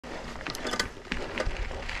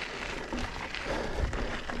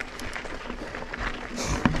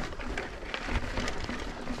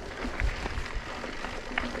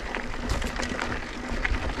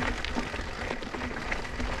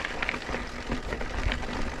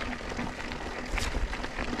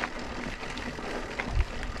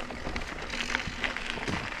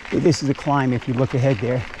this is a climb if you look ahead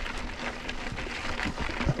there.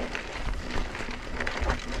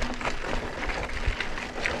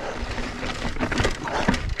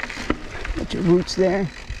 Bunch of roots there.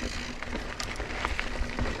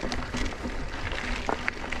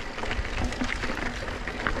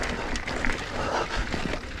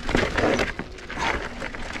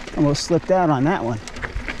 Almost slipped out on that one.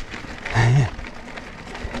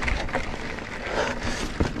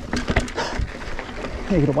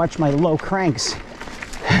 I gotta watch my low cranks.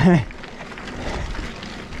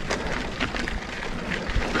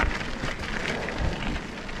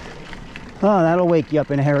 Oh, that'll wake you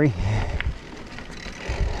up in a hurry.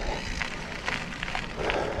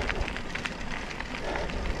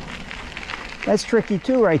 That's tricky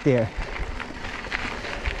too right there.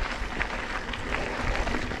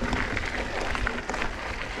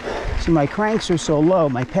 See, my cranks are so low,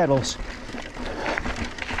 my pedals,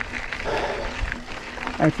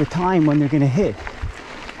 at the time when they're going to hit,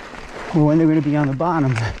 or when they're going to be on the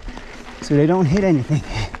bottom, so they don't hit anything.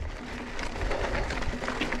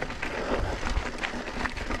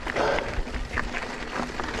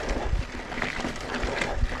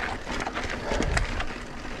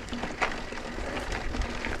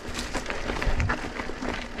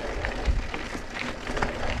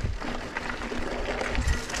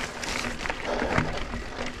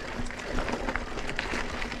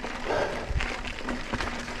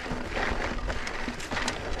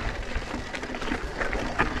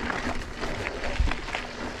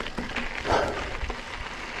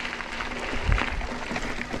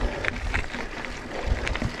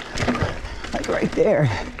 Right there,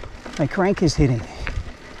 my crank is hitting.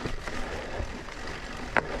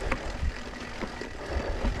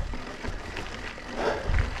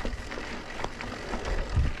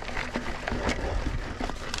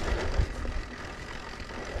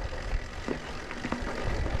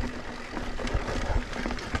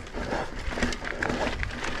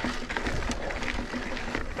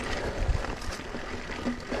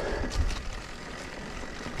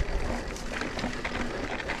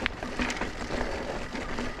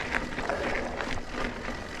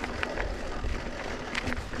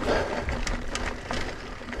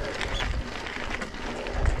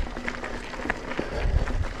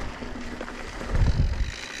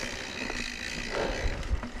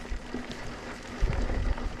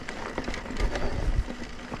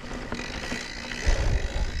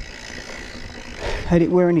 I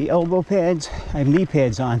didn't wear any elbow pads. I have knee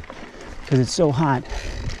pads on because it's so hot.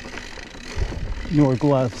 Nor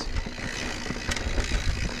gloves.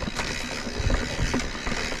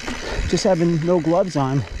 Just having no gloves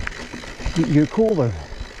on, you're cooler.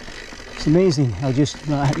 It's amazing how just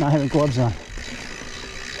not having gloves on.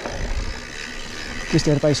 Just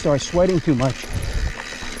that if I start sweating too much,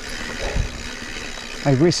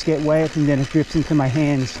 my wrists get wet and then it drips into my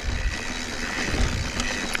hands.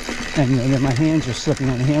 And then my hands are slipping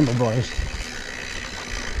on the handlebars.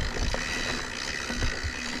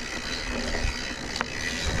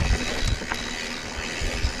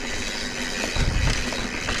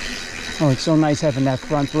 Oh, it's so nice having that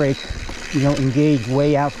front brake, engaged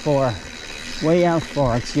way out far. Way out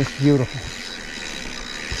far. It's just beautiful.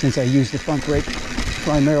 Since I use the front brake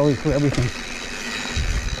primarily for everything.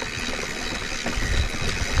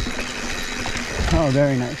 Oh,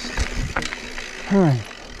 very nice. All right.